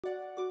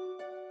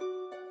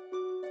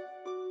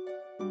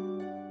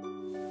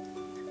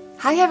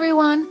Hi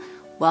everyone!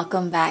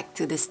 Welcome back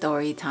to the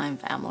Storytime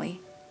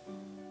family.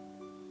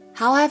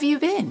 How have you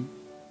been?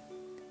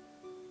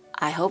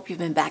 I hope you've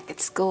been back at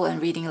school and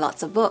reading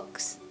lots of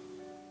books.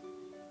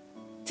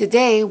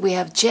 Today we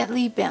have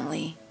Gently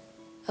Bentley,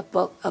 a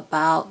book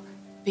about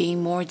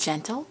being more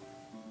gentle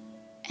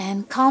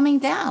and calming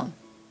down.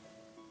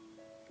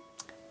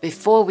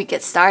 Before we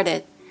get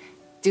started,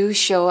 do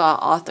show our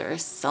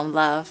authors some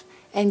love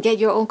and get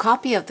your own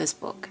copy of this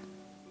book.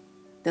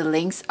 The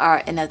links are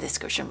in the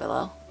description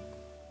below.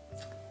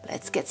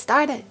 Let's get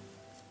started.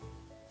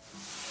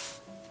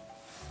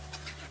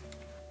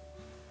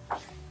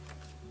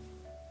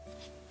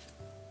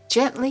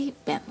 Gently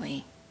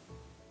Bentley.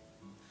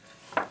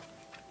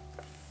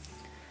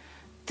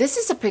 This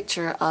is a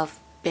picture of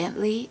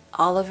Bentley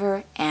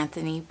Oliver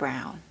Anthony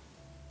Brown.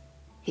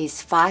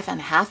 He's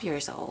 5.5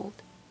 years old.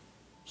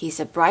 He's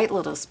a bright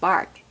little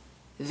spark,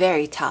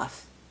 very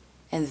tough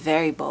and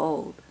very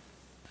bold.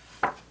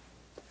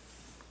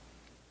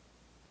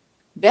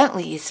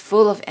 Bentley is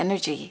full of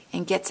energy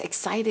and gets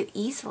excited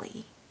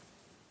easily.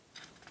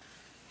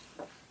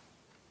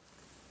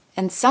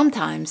 And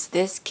sometimes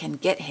this can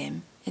get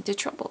him into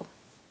trouble.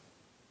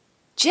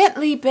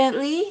 Gently,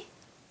 Bentley!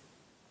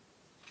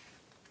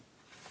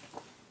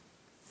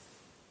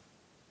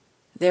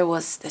 There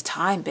was the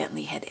time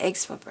Bentley had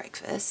eggs for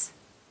breakfast.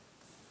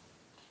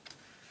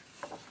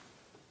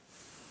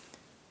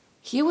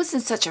 He was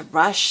in such a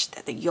rush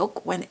that the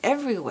yolk went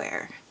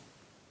everywhere.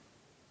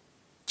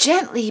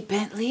 Gently,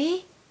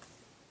 Bentley!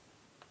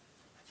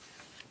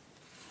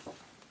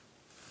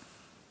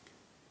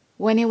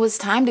 When it was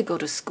time to go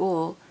to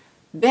school,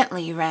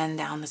 Bentley ran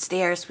down the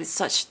stairs with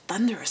such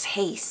thunderous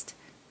haste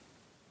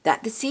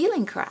that the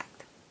ceiling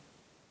cracked.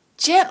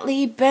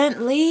 Gently,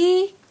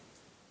 Bentley!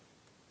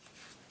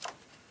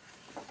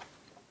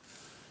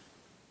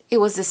 It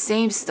was the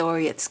same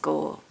story at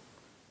school.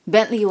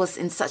 Bentley was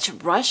in such a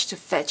rush to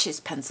fetch his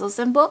pencils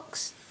and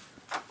books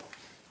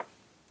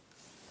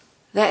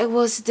that it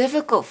was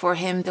difficult for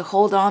him to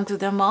hold on to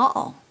them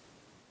all.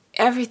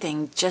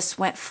 Everything just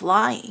went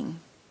flying.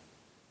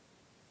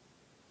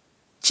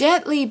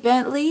 Gently,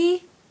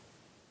 Bentley!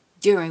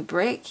 During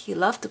break, he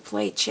loved to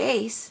play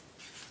chase.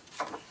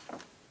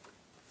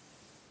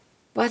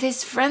 But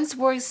his friends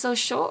weren't so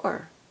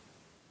sure.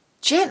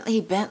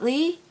 Gently,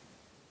 Bentley!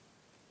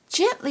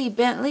 Gently,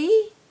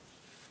 Bentley!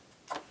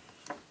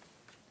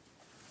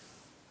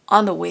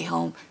 On the way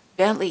home,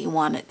 Bentley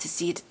wanted to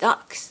see the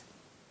ducks,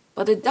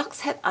 but the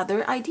ducks had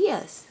other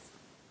ideas.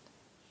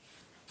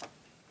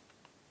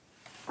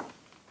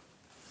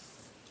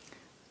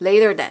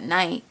 Later that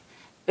night,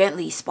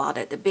 Bentley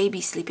spotted the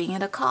baby sleeping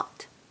in a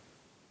cot.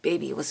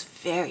 Baby was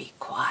very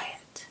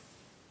quiet.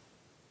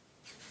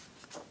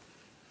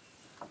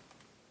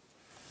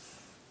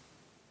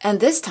 And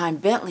this time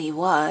Bentley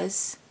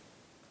was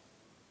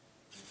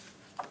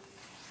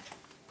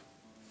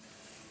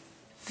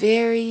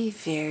very,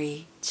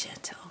 very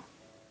gentle.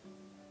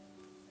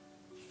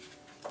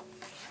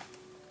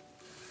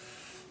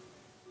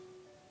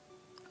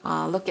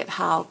 Oh, look at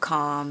how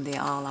calm they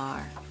all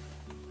are.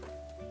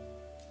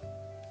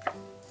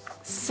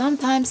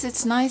 Sometimes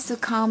it's nice to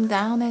calm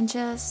down and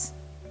just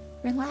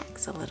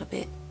relax a little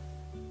bit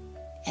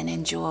and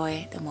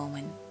enjoy the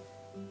moment.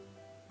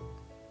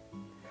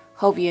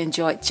 Hope you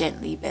enjoyed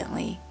Gently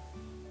Bentley.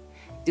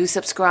 Do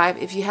subscribe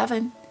if you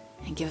haven't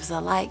and give us a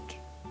like.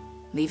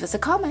 Leave us a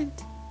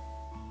comment.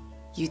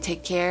 You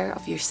take care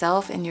of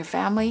yourself and your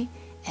family,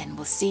 and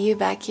we'll see you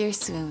back here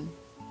soon.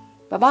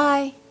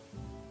 Bye-bye.